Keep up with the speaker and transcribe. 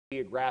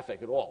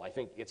geographic at all. I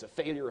think it's a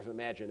failure of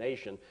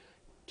imagination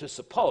to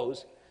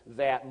suppose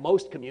that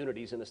most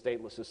communities in a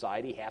stateless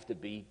society have to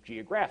be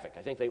geographic.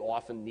 I think they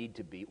often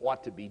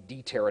ought to be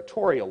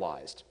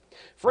deterritorialized.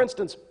 For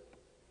instance,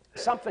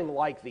 something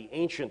like the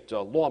ancient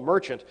law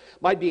merchant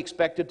might be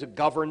expected to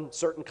govern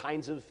certain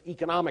kinds of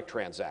economic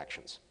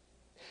transactions.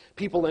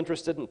 People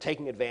interested in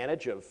taking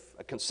advantage of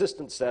a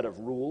consistent set of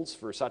rules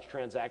for such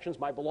transactions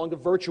might belong to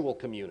virtual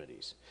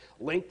communities,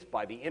 linked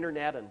by the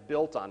internet and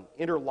built on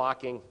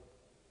interlocking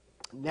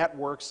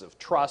networks of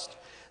trust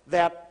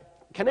that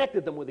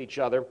connected them with each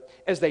other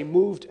as they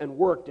moved and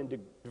worked into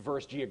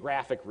diverse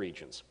geographic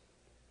regions.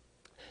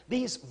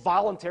 These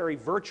voluntary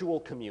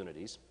virtual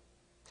communities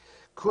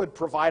could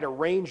provide a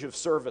range of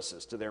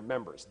services to their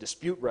members,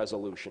 dispute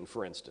resolution,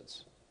 for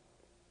instance,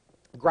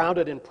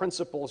 grounded in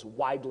principles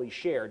widely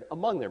shared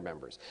among their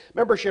members.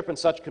 Membership in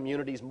such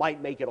communities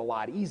might make it a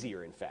lot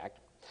easier, in fact,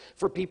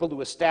 for people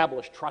to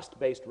establish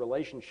trust-based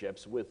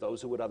relationships with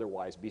those who would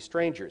otherwise be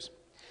strangers.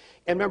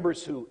 And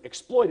members who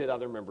exploited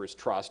other members'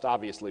 trust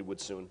obviously would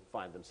soon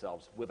find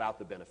themselves without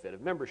the benefit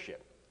of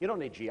membership. You don't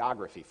need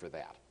geography for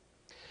that.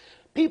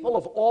 People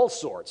of all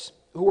sorts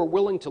who are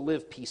willing to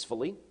live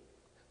peacefully,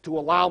 to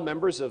allow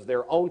members of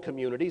their own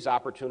communities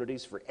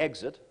opportunities for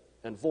exit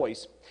and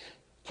voice,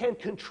 can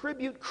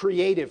contribute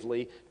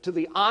creatively to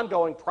the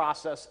ongoing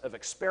process of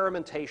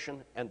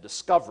experimentation and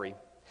discovery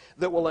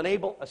that will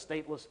enable a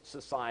stateless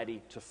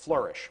society to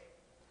flourish.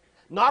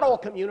 Not all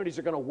communities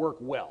are going to work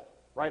well,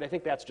 right? I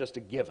think that's just a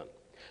given.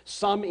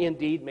 Some,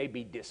 indeed, may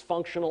be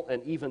dysfunctional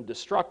and even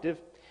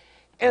destructive,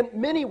 and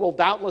many will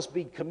doubtless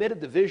be committed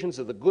to visions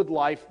of the good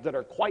life that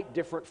are quite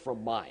different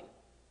from mine.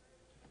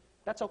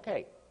 That's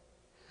okay.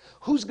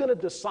 Who's going to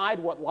decide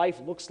what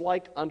life looks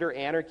like under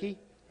anarchy?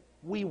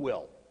 We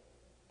will.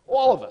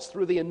 All of us,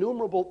 through the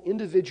innumerable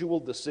individual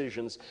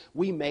decisions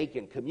we make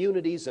in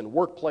communities and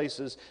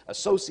workplaces,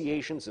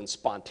 associations, and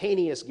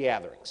spontaneous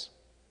gatherings,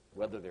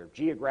 whether they're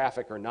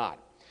geographic or not.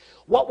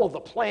 What will the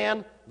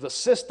plan, the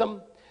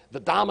system, the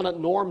dominant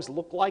norms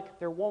look like?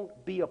 There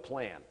won't be a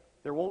plan.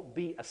 There won't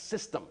be a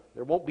system.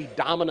 There won't be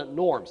dominant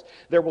norms.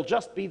 There will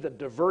just be the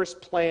diverse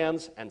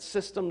plans and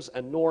systems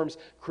and norms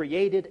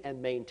created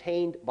and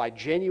maintained by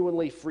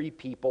genuinely free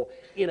people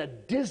in a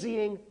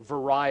dizzying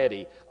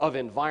variety of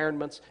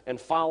environments and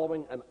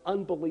following an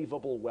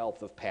unbelievable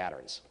wealth of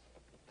patterns.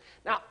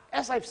 Now,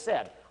 as I've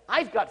said,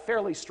 I've got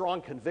fairly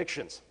strong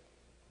convictions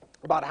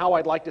about how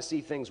I'd like to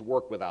see things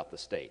work without the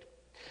state.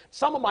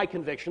 Some of my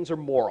convictions are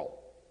moral.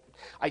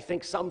 I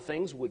think some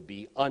things would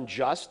be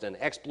unjust and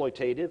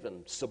exploitative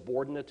and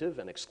subordinative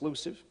and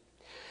exclusive.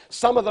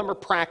 Some of them are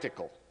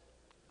practical.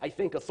 I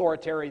think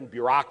authoritarian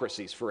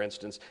bureaucracies, for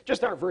instance,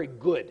 just aren't very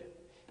good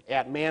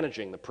at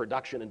managing the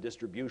production and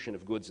distribution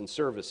of goods and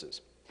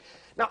services.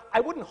 Now, I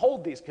wouldn't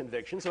hold these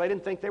convictions if I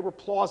didn't think they were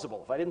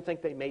plausible, if I didn't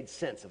think they made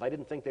sense, if I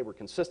didn't think they were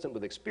consistent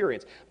with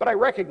experience. But I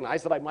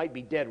recognize that I might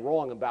be dead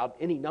wrong about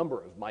any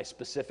number of my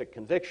specific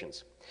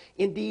convictions.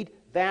 Indeed,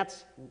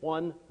 that's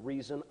one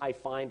reason I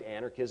find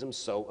anarchism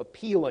so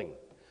appealing.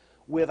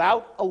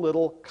 Without a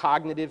little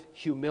cognitive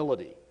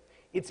humility,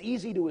 it's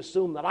easy to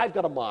assume that I've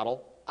got a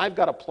model, I've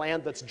got a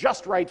plan that's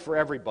just right for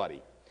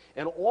everybody,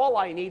 and all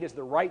I need is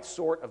the right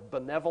sort of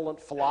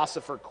benevolent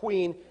philosopher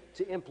queen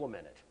to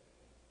implement it.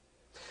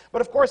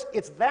 But of course,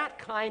 it's that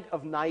kind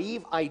of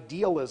naive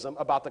idealism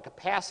about the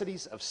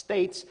capacities of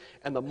states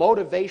and the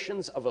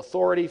motivations of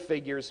authority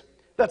figures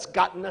that's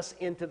gotten us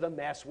into the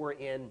mess we're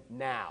in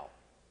now.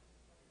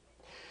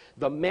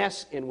 The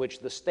mess in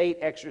which the state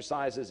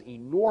exercises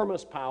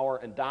enormous power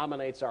and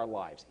dominates our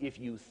lives. If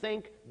you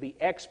think the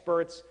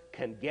experts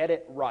can get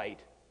it right,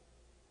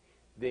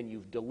 then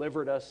you've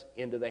delivered us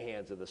into the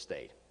hands of the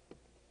state.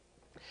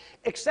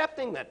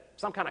 Accepting that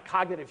some kind of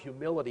cognitive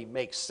humility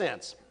makes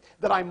sense,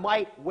 that I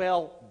might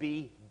well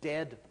be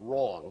dead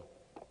wrong,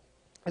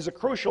 is a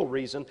crucial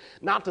reason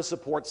not to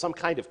support some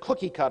kind of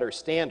cookie-cutter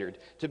standard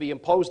to be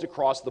imposed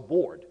across the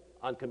board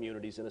on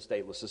communities in a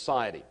stateless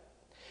society.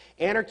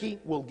 Anarchy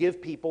will give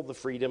people the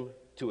freedom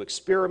to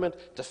experiment,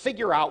 to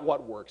figure out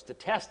what works, to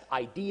test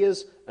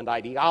ideas and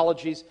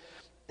ideologies,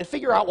 and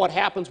figure out what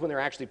happens when they're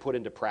actually put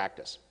into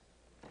practice.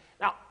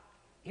 Now,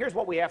 here's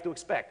what we have to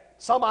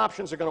expect. Some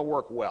options are going to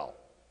work well.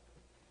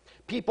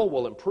 People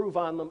will improve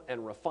on them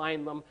and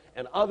refine them,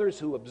 and others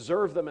who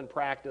observe them in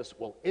practice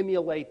will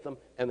emulate them,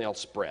 and they'll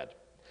spread.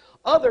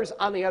 Others,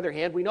 on the other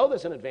hand, we know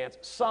this in advance,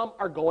 some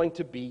are going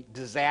to be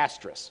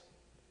disastrous.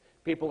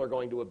 People are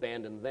going to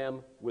abandon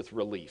them with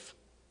relief.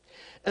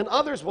 And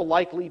others will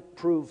likely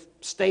prove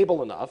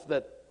stable enough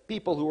that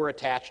people who are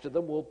attached to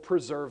them will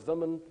preserve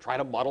them and try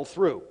to muddle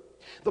through.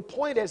 The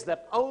point is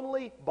that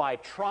only by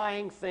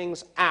trying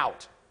things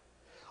out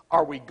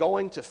are we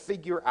going to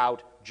figure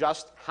out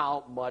just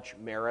how much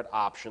merit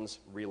options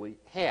really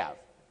have.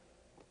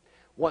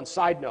 One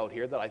side note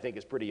here that I think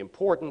is pretty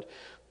important: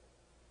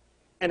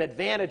 an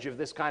advantage of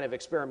this kind of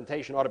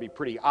experimentation ought to be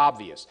pretty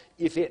obvious.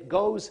 If it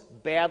goes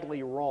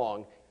badly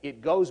wrong,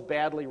 it goes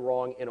badly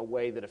wrong in a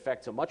way that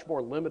affects a much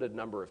more limited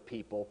number of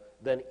people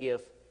than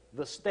if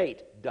the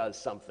state does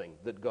something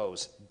that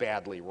goes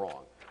badly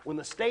wrong. When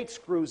the state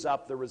screws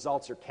up, the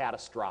results are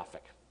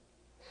catastrophic.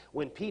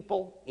 When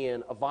people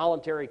in a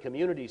voluntary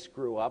community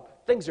screw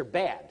up, things are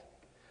bad,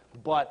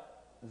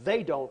 but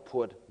they don't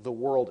put the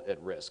world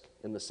at risk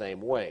in the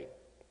same way.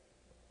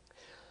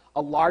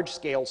 A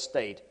large-scale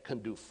state can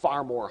do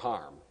far more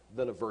harm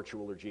than a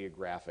virtual or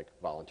geographic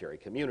voluntary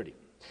community.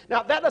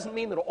 Now, that doesn't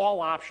mean that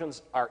all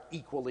options are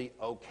equally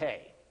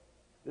okay.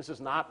 This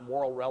is not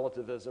moral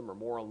relativism or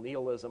moral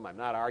nihilism. I'm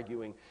not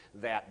arguing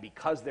that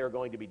because there are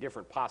going to be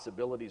different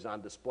possibilities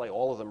on display,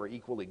 all of them are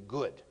equally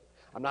good.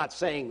 I'm not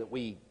saying that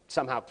we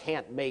somehow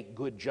can't make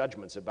good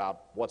judgments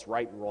about what's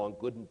right and wrong,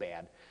 good and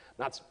bad.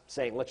 I'm not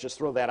saying let's just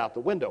throw that out the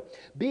window.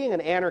 Being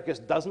an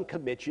anarchist doesn't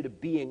commit you to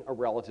being a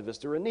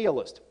relativist or a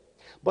nihilist.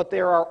 But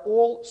there are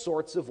all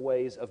sorts of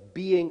ways of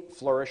being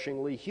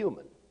flourishingly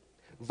human.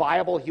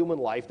 Viable human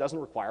life doesn't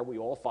require we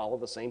all follow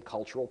the same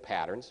cultural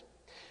patterns,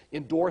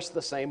 endorse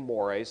the same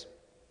mores,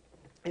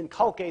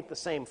 inculcate the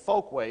same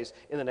folkways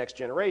in the next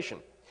generation.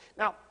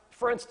 Now,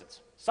 for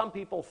instance, some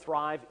people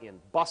thrive in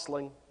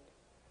bustling,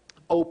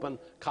 open,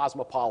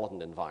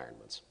 cosmopolitan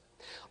environments.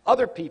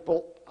 Other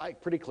people, I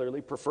pretty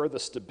clearly prefer the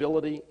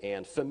stability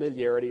and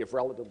familiarity of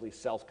relatively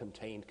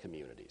self-contained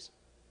communities.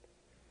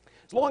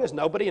 As long as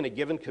nobody in a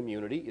given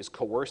community is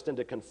coerced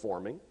into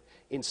conforming,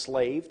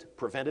 enslaved,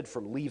 prevented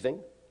from leaving,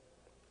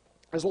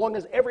 as long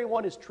as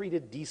everyone is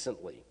treated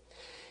decently,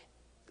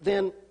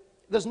 then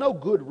there's no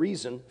good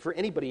reason for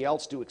anybody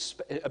else to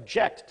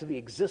object to the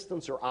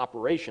existence or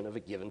operation of a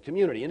given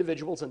community.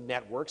 Individuals and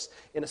networks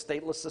in a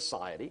stateless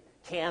society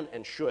can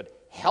and should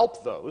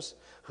help those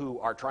who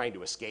are trying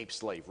to escape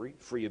slavery,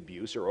 free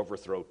abuse, or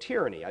overthrow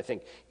tyranny. I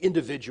think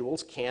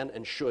individuals can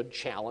and should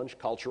challenge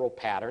cultural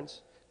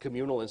patterns,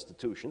 communal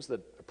institutions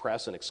that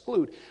oppress and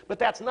exclude, but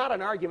that's not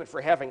an argument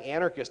for having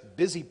anarchist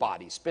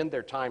busybodies spend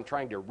their time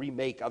trying to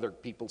remake other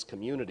people's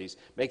communities,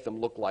 make them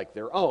look like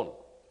their own.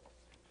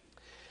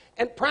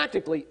 And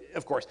practically,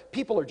 of course,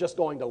 people are just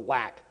going to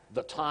lack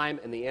the time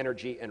and the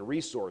energy and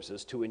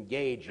resources to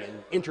engage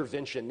in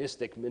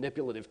interventionistic,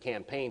 manipulative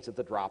campaigns at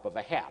the drop of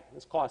a hat.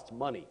 This costs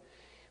money.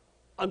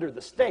 Under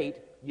the state,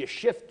 you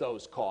shift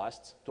those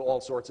costs to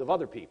all sorts of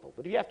other people.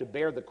 But if you have to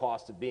bear the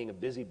cost of being a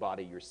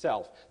busybody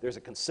yourself, there's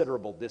a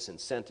considerable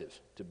disincentive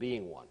to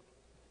being one.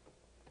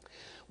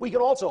 We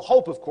can also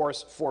hope, of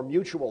course, for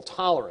mutual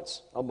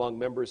tolerance among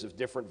members of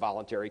different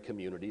voluntary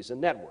communities and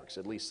networks,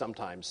 at least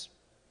sometimes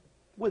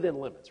within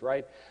limits,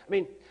 right? I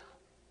mean,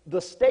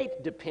 the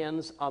state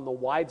depends on the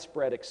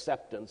widespread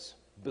acceptance,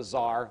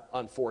 bizarre,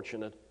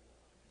 unfortunate,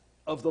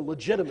 of the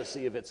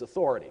legitimacy of its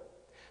authority.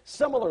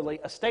 Similarly,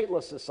 a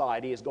stateless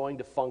society is going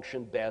to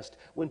function best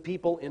when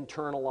people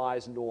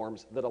internalize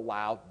norms that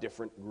allow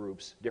different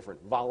groups,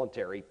 different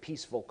voluntary,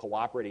 peaceful,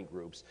 cooperating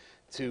groups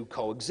to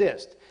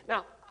coexist.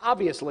 Now,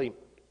 obviously,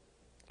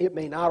 it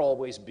may not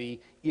always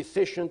be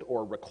efficient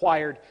or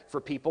required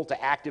for people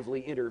to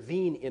actively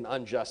intervene in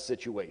unjust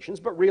situations,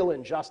 but real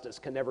injustice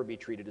can never be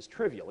treated as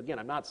trivial. Again,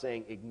 I'm not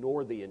saying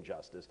ignore the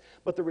injustice,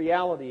 but the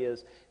reality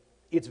is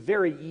it's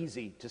very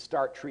easy to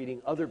start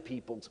treating other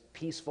people's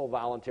peaceful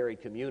voluntary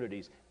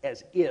communities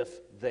as if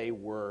they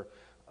were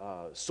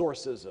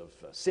sources of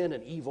sin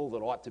and evil that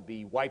ought to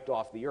be wiped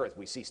off the earth.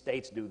 We see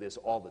states do this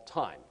all the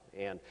time,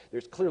 and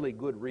there's clearly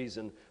good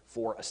reason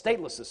for a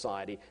stateless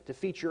society to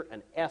feature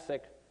an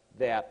ethic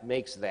that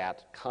makes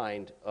that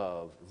kind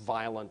of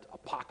violent,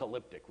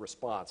 apocalyptic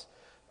response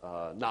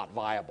not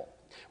viable.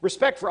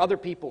 Respect for other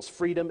people's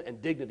freedom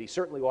and dignity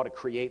certainly ought to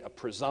create a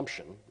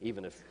presumption,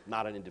 even if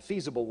not an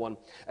indefeasible one,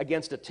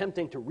 against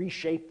attempting to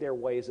reshape their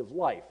ways of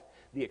life.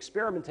 The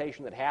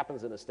experimentation that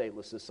happens in a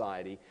stateless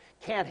society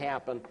can't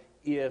happen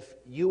if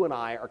you and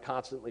I are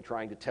constantly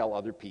trying to tell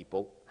other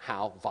people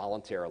how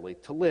voluntarily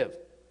to live.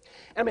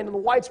 I mean, the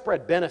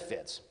widespread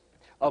benefits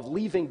of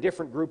leaving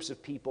different groups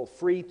of people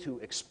free to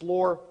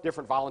explore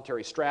different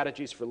voluntary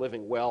strategies for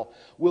living well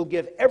will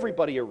give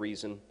everybody a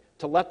reason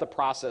to let the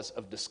process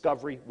of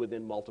discovery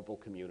within multiple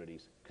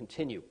communities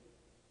continue.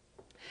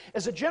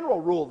 As a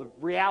general rule, the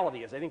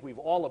reality is, I think we've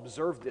all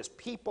observed this,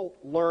 people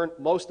learn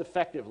most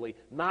effectively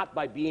not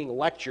by being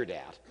lectured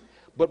at,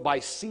 but by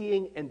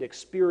seeing and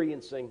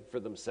experiencing for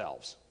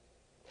themselves.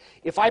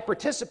 If I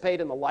participate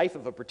in the life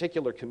of a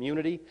particular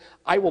community,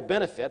 I will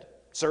benefit,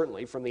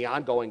 certainly, from the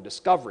ongoing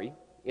discovery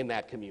in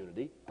that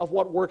community of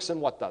what works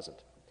and what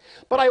doesn't.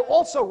 But I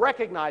also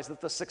recognize that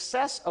the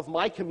success of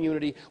my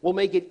community will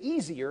make it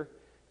easier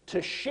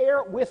to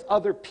share with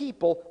other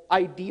people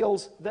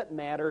ideals that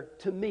matter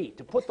to me,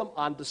 to put them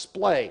on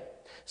display.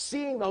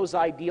 Seeing those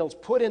ideals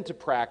put into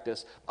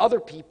practice,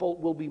 other people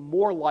will be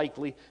more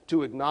likely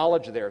to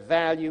acknowledge their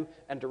value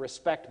and to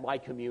respect my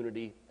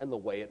community and the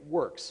way it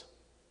works.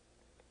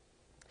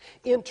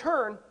 In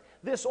turn,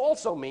 this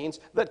also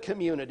means that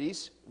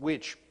communities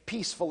which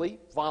peacefully,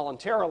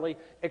 voluntarily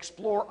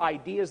explore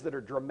ideas that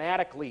are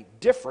dramatically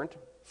different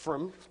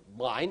from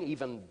mine,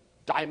 even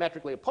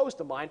diametrically opposed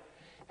to mine,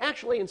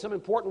 actually in some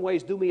important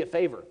ways do me a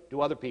favor,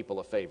 do other people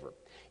a favor.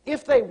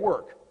 If they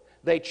work,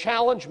 they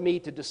challenge me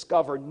to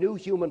discover new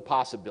human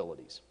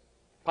possibilities,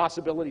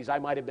 possibilities I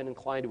might have been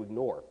inclined to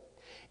ignore.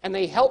 And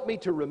they help me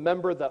to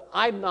remember that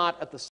I'm not at the